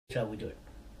So we do it.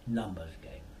 Numbers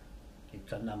game.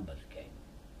 It's a numbers game.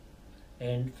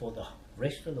 And for the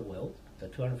rest of the world, the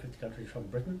 250 countries from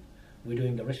Britain, we're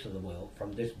doing the rest of the world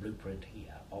from this blueprint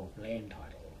here of land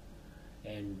title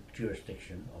and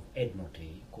jurisdiction of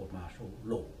admiralty, court-martial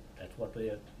law. That's what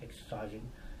we're exercising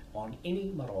on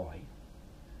any marae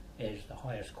as the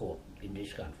highest court in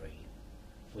this country,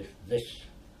 with this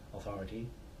authority,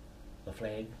 the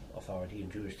flag authority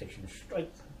and jurisdiction,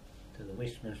 straight to the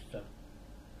Westminster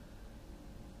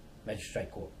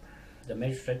Magistrate Court. The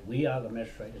magistrate, we are the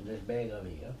magistrate, and this bag over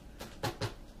here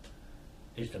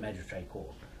is the Magistrate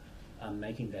Court. I'm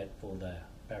making that for the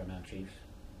Paramount chiefs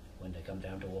when they come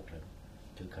down to Auckland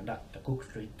to conduct the Cook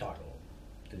Street title,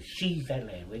 to seize that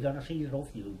land. We're going to seize it off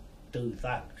you two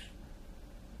thugs.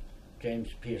 James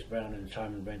Pierce Brown and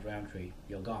Simon Brent Roundtree,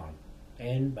 you're gone.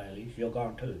 And Baileys, you're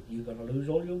gone too. You're going to lose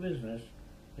all your business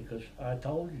because I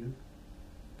told you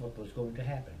what was going to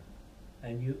happen.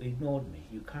 And you ignored me.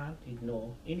 You can't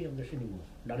ignore any of this anymore,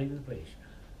 not even the police.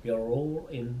 You're all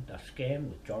in the scam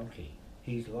with John Key.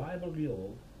 He's libelled you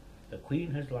all, the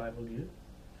Queen has libelled you,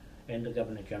 and the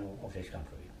Governor General of this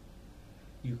country.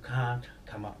 You can't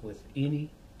come up with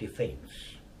any defence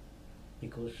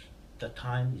because the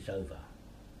time is over.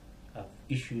 I've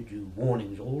issued you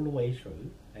warnings all the way through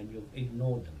and you've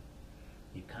ignored them.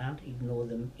 You can't ignore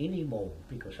them anymore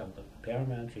because I've got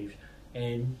Paramount chiefs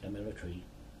and the military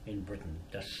in Britain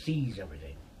to seize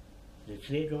everything. It's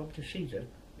their job to seize it,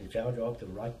 it's our job to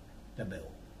write the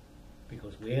bill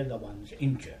because we're the ones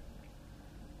injured.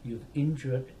 You've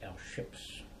injured our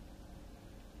ships,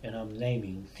 and I'm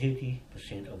naming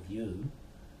 30% of you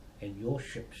and your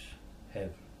ships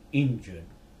have injured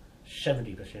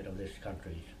 70% of this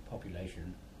country's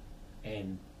population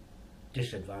and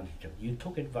disadvantaged them. You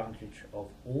took advantage of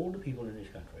all the people in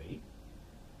this country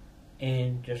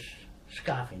and just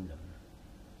scarfing them.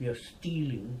 You're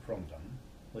stealing from them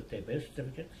with their birth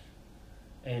certificates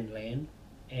and land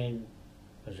and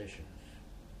possessions.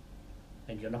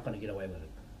 And you're not going to get away with it.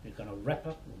 You're going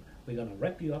to we're going to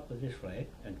wrap you up with this flag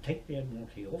and take the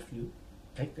Admiralty off you,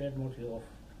 take the Admiralty off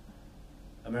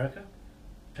America,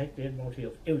 take the Admiralty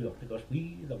off everyone, because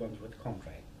we are the ones with the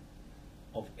contract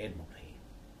of Admiralty,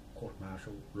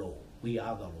 court-martial law. We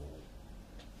are the law.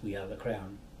 We are the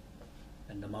Crown,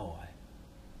 and the Moai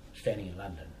standing in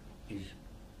London is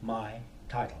my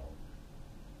title.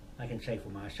 I can say for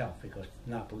myself because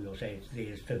Napu will say it's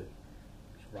theirs too.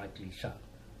 It's rightly so,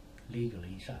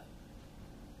 legally so.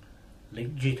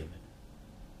 Legitimate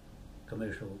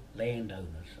commercial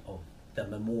landowners of the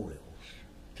memorials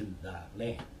to the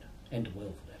land and the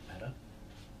world for that matter,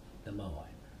 the Moai.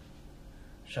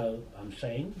 So I'm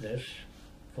saying this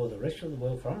for the rest of the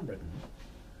world from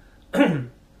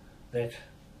Britain that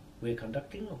we're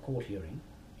conducting a court hearing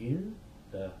in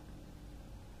the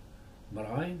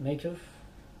Marae Native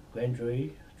Grand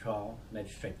Jury Trial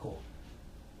Magistrate Court,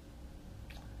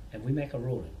 and we make a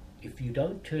ruling. If you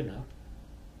don't turn up,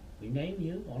 we name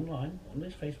you online on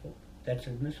this Facebook. That's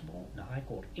admissible in the High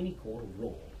Court, any court of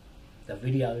law. The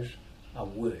videos are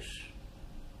worse.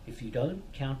 If you don't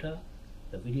counter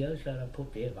the videos that are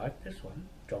put there, like this one,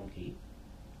 John Key,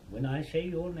 when I say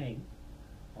your name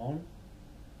on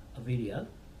a video,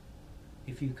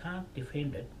 if you can't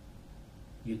defend it,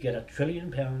 you get £1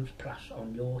 trillion plus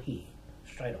on your head,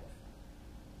 straight off.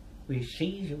 We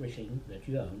seize everything that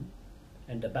you own,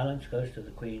 and the balance goes to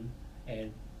the Queen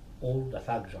and all the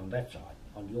thugs on that side,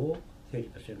 on your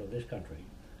 30% of this country,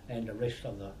 and the rest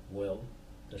of the world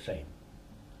the same.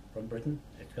 From Britain,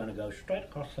 it's going to go straight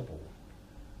across the board,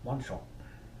 one shot.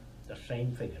 The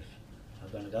same figures are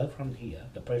going to go from here,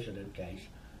 the President case,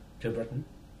 to Britain,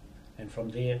 and from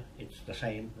there it's the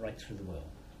same right through the world.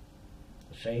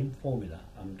 The same formula.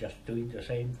 I'm just doing the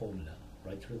same formula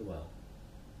right through the world.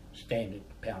 Standard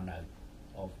pound note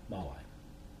of Moai.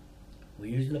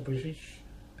 We're using the British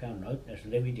pound note as a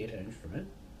levy debtor instrument,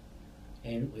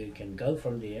 and we can go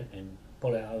from there and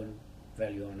pull our own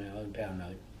value on our own pound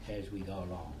note as we go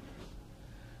along.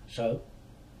 So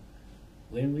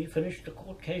when we finish the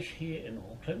court case here in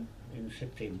Auckland in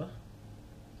September,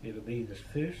 it'll be the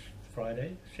first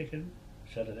Friday, second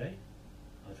Saturday.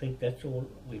 I think that's all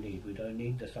we need. We don't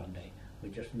need the Sunday. We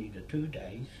just need the 2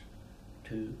 days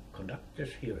to conduct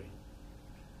this hearing.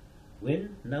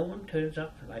 When no one turns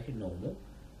up like normal,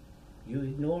 you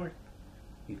ignore it.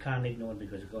 You can't ignore it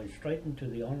because it's going straight into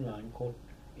the online court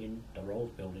in the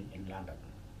Rolls building in London.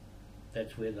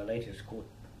 That's where the latest court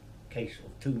case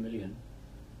of 2 million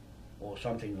or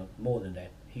something more than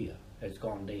that here has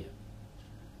gone there.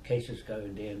 Cases go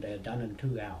in there and they're done in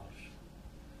 2 hours.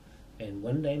 And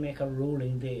when they make a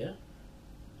ruling there,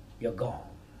 you're gone,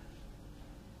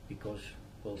 because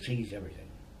we'll seize everything.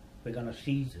 we're going to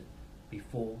seize it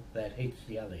before that hits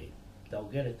the other end. They'll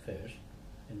get it first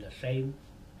in the same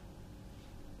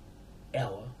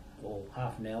hour or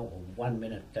half an hour or 1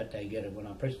 minute that they get it. When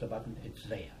I press the button, it's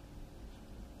there.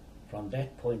 From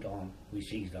that point on, we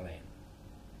seize the land.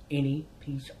 Any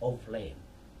piece of land.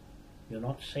 You're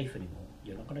not safe anymore.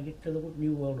 You're not going to get to the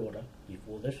New World Order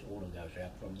before this order goes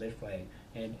out from this flag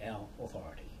and our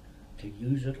authority to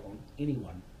use it on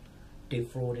anyone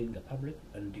defrauding the public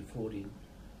and defrauding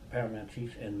Paramount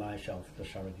Chiefs and myself, the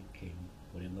surrogate King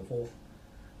William IV,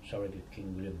 surrogate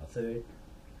King William III,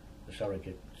 the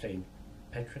surrogate St.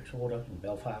 Patrick's Order in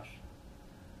Belfast,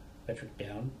 Patrick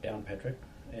Down Patrick,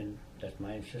 and that's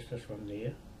my ancestors from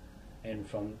there, and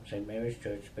from St. Mary's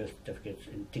Church birth certificates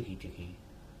in Tiki Tiki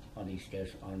on the East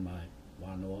Coast on my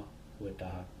Wanoa,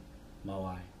 Huetaha,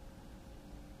 Maui,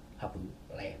 Hapu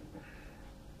land.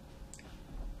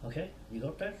 Okay, you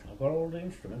got that? I've got all the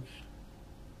instruments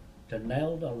to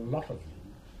nail a lot of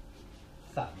you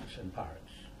thugs and pirates.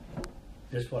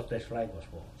 This is what this flag was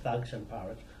for. Thugs and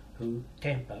pirates who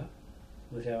tamper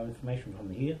with our information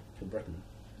from here to Britain,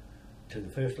 to the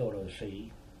First Lord of the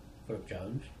Sea, Philip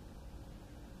Jones,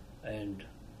 and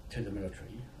to the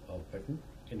military of Britain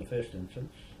in the first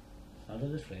instance, under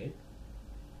this flag,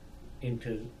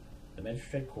 into the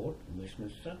Magistrate Court in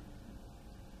Westminster,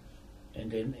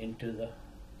 and then into the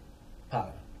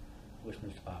Parliament,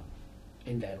 Westminster Parliament,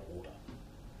 in that order.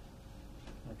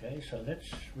 Okay, so that's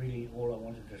really all I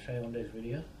wanted to say on this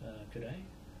video today.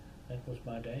 That was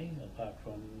my day, apart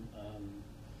from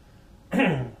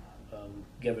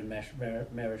Gavin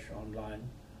Marish online.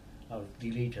 I've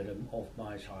deleted him off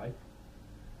my site,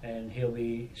 and he'll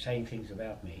be saying things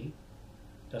about me,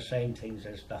 the same things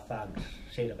as the thugs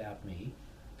said about me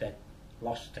that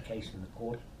lost the case in the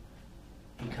court.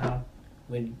 He can't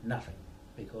win nothing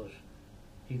because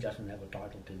he doesn't have a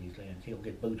title to these lands. He'll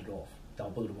get booted off. They'll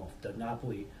boot him off. The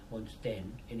Ngāpuhi won't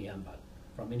stand any humbug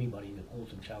from anybody that calls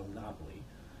themselves Ngāpuhi.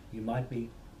 You might be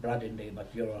blood in there, but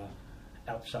you're an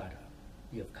outsider.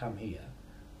 You've come here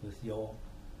with your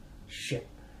shit.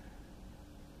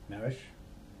 Marish,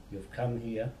 you've come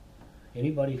here.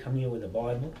 Anybody come here with a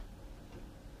Bible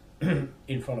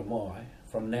in front of my,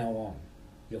 from now on,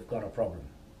 you've got a problem.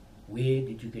 Where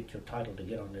did you get your title to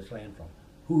get on this land from?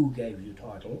 Who gave you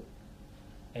title?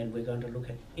 And we're going to look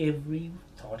at every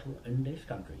title in this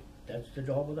country. That's the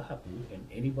job of the Hapu, and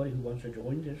anybody who wants to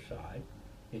join this side,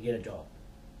 you get a job.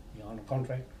 You're on a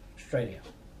contract, straight out.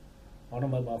 On a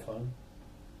mobile phone,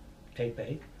 take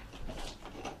pay,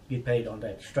 get paid on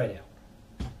that, straight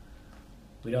out.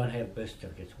 We don't have birth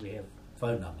certificates, we have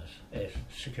phone numbers as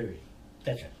security.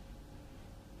 That's it.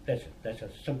 That's it. That's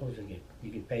as simple as it gets. You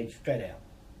get paid straight out.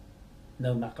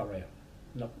 No muck around.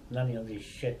 None of this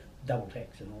shit, double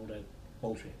tax and all that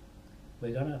bullshit.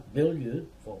 We're going to bill you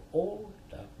for all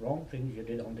the wrong things you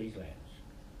did on these lands,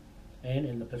 and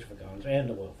in the Pacific Islands, and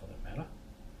the world for that matter.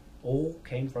 All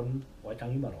came from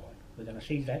Waitangi Marae. We're going to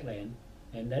seize that land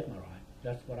and that marae.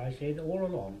 That's what I said all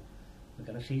along. We're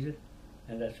going to seize it,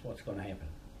 and that's what's going to happen.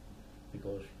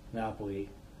 Because Ngāpuhi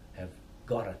have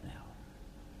got it now.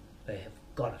 They have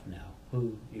got it now.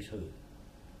 Who is who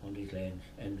on these lands,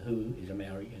 and who is a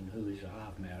Maori, and who is a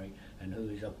half Maori, and who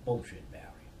is a bullshit Maori.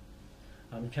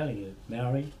 I'm telling you,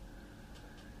 Maori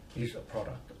is a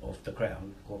product of the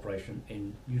Crown Corporation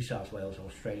in New South Wales,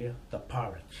 Australia, the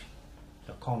pirates,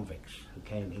 the convicts who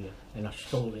came here and are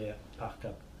still there, parked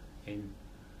up in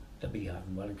the Beehive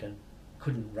in Wellington,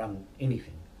 couldn't run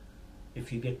anything.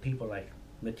 If you get people like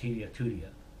Matiria Turia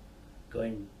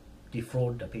going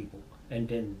defraud the people and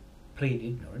then plead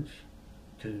ignorance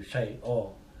to say,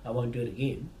 oh, I won't do it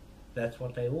again, that's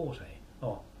what they all say.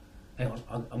 Oh, hang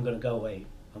on, I'm going to go away.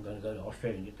 I'm going to go to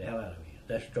Australia and get the hell out of here.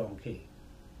 That's John Key.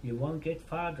 You won't get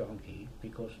far, John Key,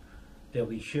 because there'll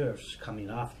be sheriffs coming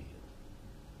after you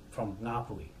from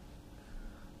Ngāpuhi.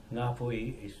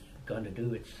 Ngāpuhi is going to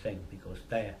do its thing because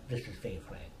this is their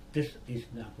flag. This is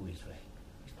Ngāpuhi's flag.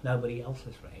 It's nobody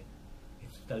else's flag.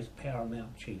 It's those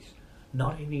Paramount Chiefs,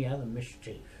 not any other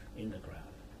mischief in the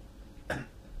crowd.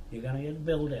 You're going to get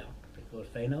billed out because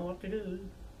they know what to do.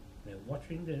 They're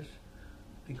watching this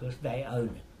because they own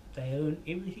it. They own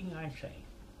everything I say.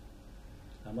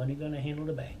 I'm only going to handle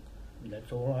the bank. And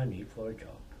that's all I need for a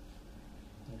job.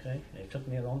 Okay? It took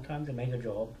me a long time to make a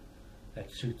job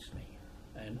that suits me.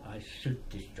 And I suit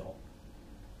this job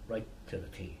right to the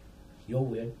T. Your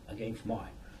word against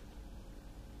mine.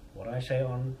 What I say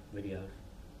on videos,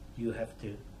 you have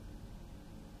to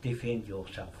defend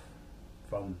yourself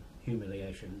from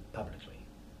humiliation publicly.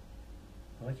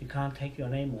 Right? You can't take your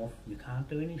name off. You can't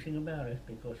do anything about it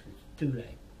because it's too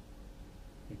late.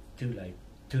 It's too late.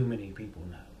 Too many people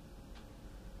know.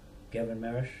 Gavin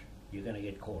Marish, you're going to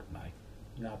get caught, mate.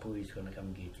 Ngapui's going to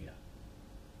come get you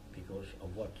because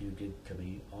of what you did to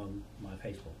me on my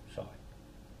Facebook site.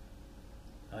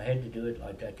 I had to do it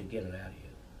like that to get it out of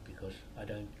you because I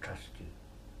don't trust you.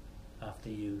 After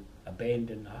you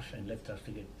abandoned us and left us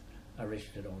to get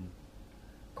arrested on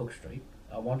Cook Street,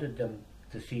 I wanted them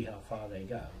to see how far they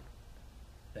go.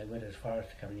 They went as far as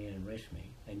to come in and arrest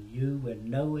me, and you were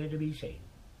nowhere to be seen.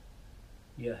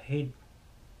 You hid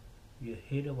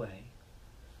away,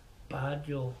 barred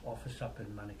your office up in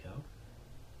Manukau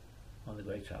on the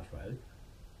Great South Road,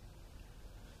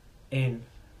 and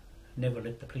never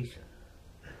let the police in.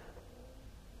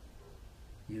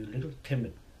 You little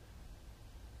timid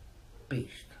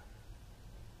beast.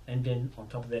 And then on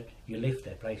top of that, you left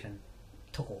that place and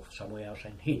took off somewhere else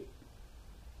and hid.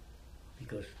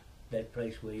 Because that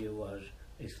place where you was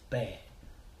is bad.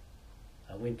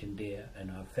 I went in there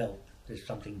and I felt there's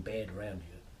something bad around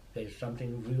you. There's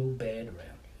something real bad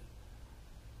around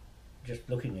you. Just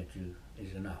looking at you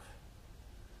is enough.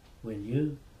 When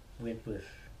you went with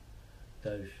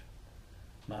those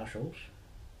marshals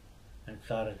and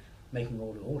started making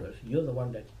all the orders, you're the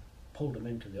one that pulled them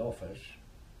into the office,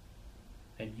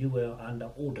 and you were under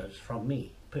orders from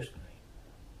me personally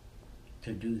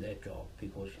to do that job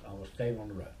because I was staying on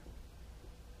the road.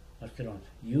 I was still on.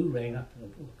 You rang up.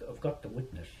 I've got the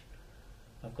witness.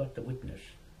 I've got the witness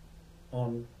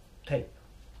on tape,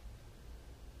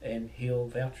 and he'll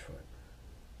vouch for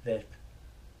it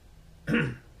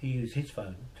that he used his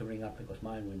phone to ring up because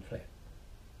mine went flat.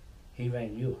 He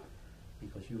rang you up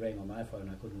because you rang on my phone.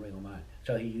 I couldn't ring on mine,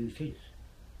 so he used his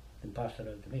and passed it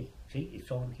over to me. See,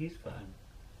 it's on his phone.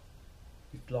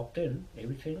 It's locked in.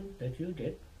 Everything that you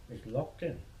did is locked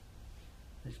in.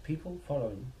 There's people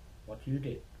following what you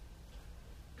did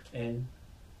and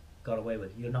got away with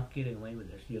it. You're not getting away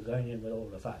with this. You're going in with all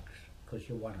the thugs because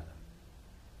you're one of them.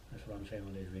 That's what I'm saying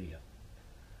on this video.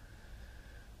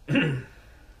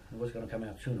 It was going to come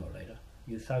out sooner or later.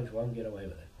 You thugs won't get away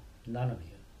with it. None of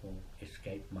you will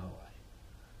escape my way.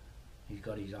 He's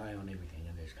got his eye on everything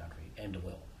in this country and the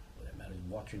world. For that matter,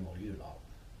 he's watching all you lot.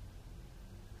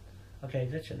 Okay,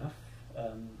 that's enough.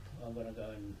 I'm going to go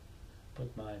and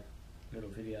put my little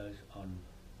videos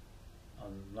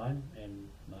online and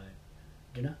my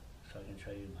dinner, so I can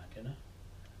show you my dinner.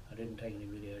 I didn't take any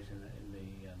videos in the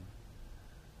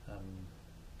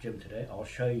gym today. I'll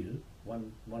show you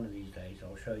one of these days.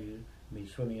 I'll show you me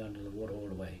swimming under the water all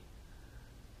the way,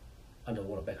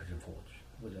 underwater backwards and forwards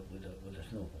with a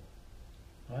snorkel,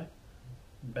 right?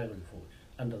 Backwards and forwards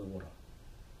under the water.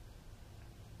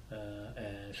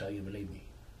 And so you believe me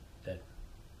that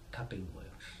cupping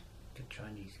works, the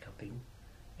Chinese cupping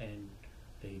and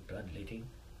the bloodletting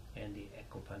and the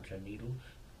acupuncture needles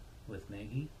with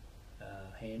Maggie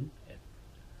hand at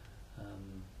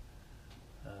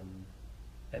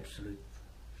Absolute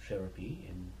Therapy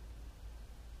in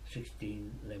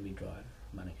 16 Lemmy Drive,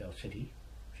 Manukau City.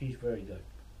 She's very good.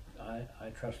 I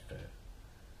trust her.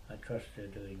 I trust her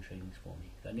doing things for me.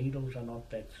 The needles are not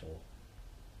that sore.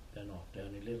 They're not. They're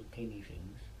only little teeny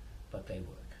things, but they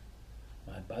work.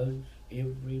 My bones,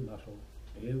 every muscle,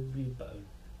 every bone,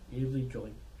 every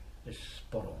joint is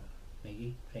spot on.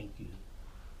 Maggie, thank you.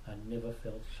 I never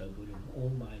felt so good in all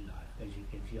my life. As you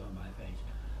can see on my face,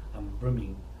 I'm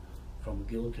brimming from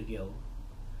gill to gill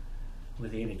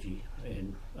with energy,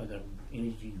 and I got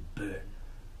energy to burn.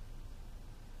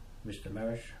 Mr.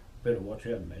 Marish, better watch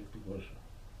out, mate, because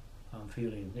I'm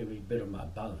feeling every bit of my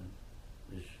bone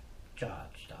is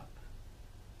charged up,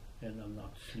 and I'm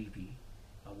not sleepy.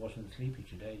 I wasn't sleepy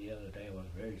today. The other day I was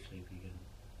very sleepy and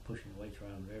pushing weights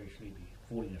around, very sleepy,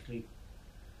 falling asleep.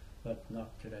 But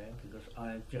not today, because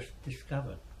I've just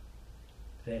discovered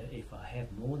that if I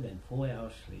have more than 4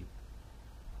 hours sleep,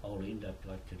 I'll end up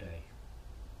like today,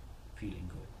 feeling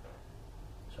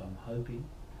good. So I'm hoping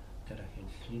that I can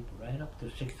sleep right up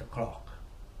to 6 o'clock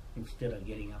instead of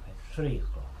getting up at 3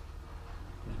 o'clock.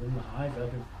 Because when my eyes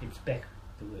open, it's back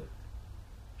to work.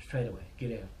 Straight away,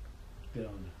 get out, get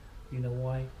on it. You know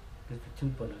why? Because the two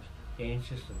pullers, the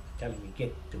ancestors telling me,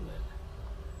 get to work,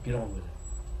 get on with it.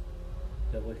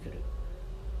 Got work to do.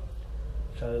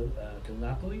 So, to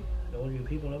Ngāpui, all you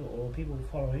people, all people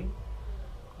following,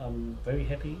 I'm very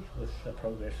happy with the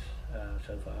progress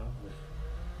so far, with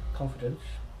confidence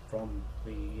from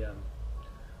the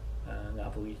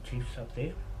Ngāpui chiefs up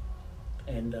there,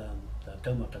 and the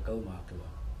taumata kaumātua,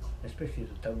 especially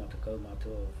the taumata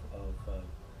kaumātua of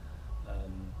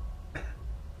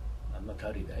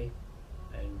Matauri Bay,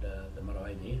 and the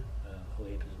marae there,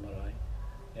 Hoepa's marae,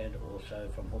 and also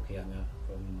from Hokianga,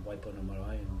 from Waipuna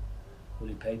marae and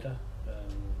Ulipeita.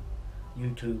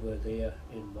 You two were there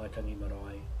in Waitangi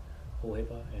marae,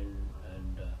 Hoepa,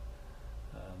 and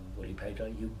commentator,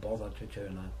 you bother to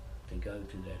turn up to go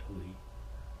to that hui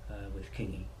with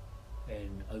Kingi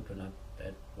and open up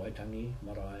that Waitangi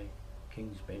Marae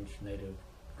King's Bench Native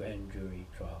Grand Jury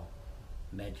Trial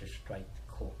Magistrate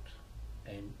Court,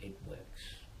 and it works.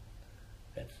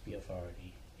 That's the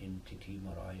authority in Te Tii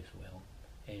Marae as well,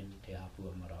 and Te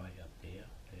Hapua Marae up there,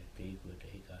 Te Hiku,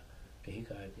 Te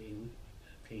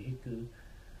Hiku,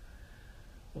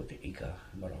 or Te Ika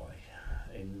Marae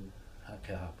in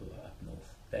Te Hapua up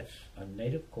north. That's a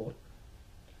native court,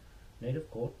 native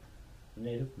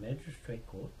magistrate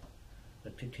court. The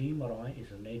Te Tii Marae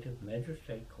is a native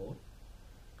magistrate court,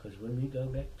 because when we go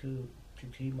back to Te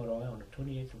Tii Marae on the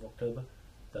 28th of October,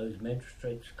 those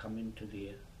magistrates come into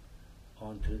there,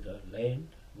 onto the land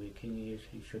where Kingi is.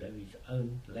 He should have his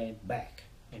own land back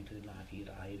into Ngāti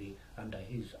Rahiri under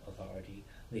his authority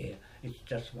there. It's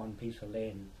just one piece of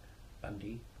land,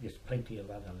 Bundy. There's plenty of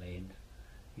other land.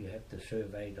 You have to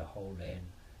survey the whole land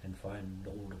and find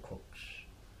all the crooks.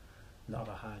 Not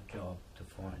a hard job to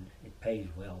find. It pays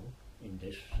well in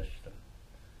this system.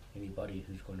 Anybody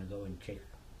who's going to go and check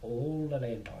all the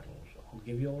land titles, I'll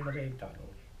give you all the land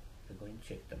titles, to go and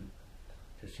check them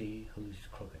to see who's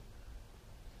crooked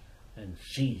and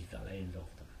seize the lands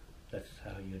off them. That's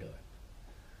how you do it.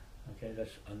 Okay,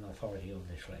 that's an authority of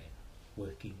this land,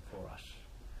 working for us,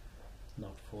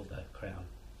 not for the Crown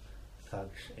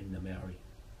thugs in the Maori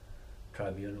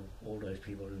Tribunal. All those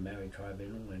people in the Maori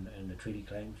Tribunal and the treaty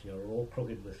claims, you're all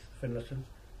crooked with Finlayson.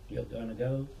 You're going to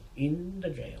go in the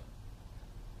jail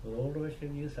with all the rest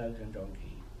of you thugs and John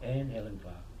Key and Helen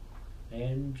Clark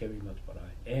and Jerry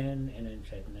Muxparai and Annan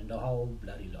Satin and the whole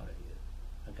bloody lot of you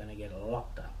are going to get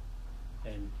locked up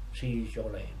and seize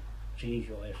your land, seize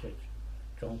your assets.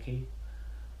 John Key,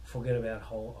 forget about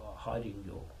hiding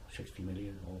your 60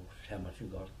 million or how much you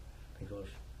got, because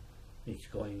it's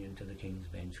going into the King's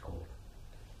Bench Court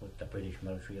with the British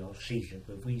military. They'll seize it.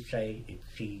 If we say it's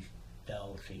seized,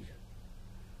 they'll seize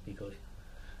it, because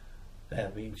they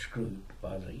have been screwed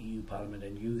by the EU Parliament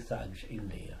and you thugs in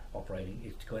there operating.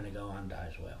 It's going to go under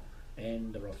as well,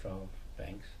 and the Rothschild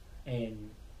banks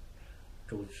and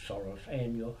George Soros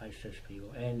and your ISIS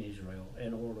people and Israel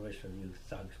and all the rest of you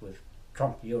thugs with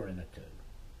Trump. You're in it too.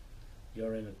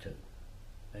 You're in it too.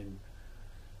 And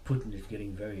Putin is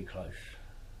getting very close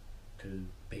to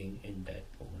being in that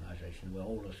organisation where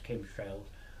all this chemtrails,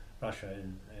 Russia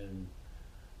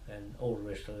and all the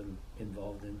rest of them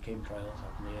involved in chemtrails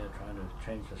up there trying to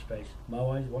change the space.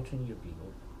 Moai's watching you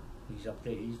people. He's up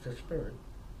there, he's the spirit.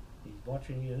 He's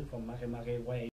watching you from Makemake way.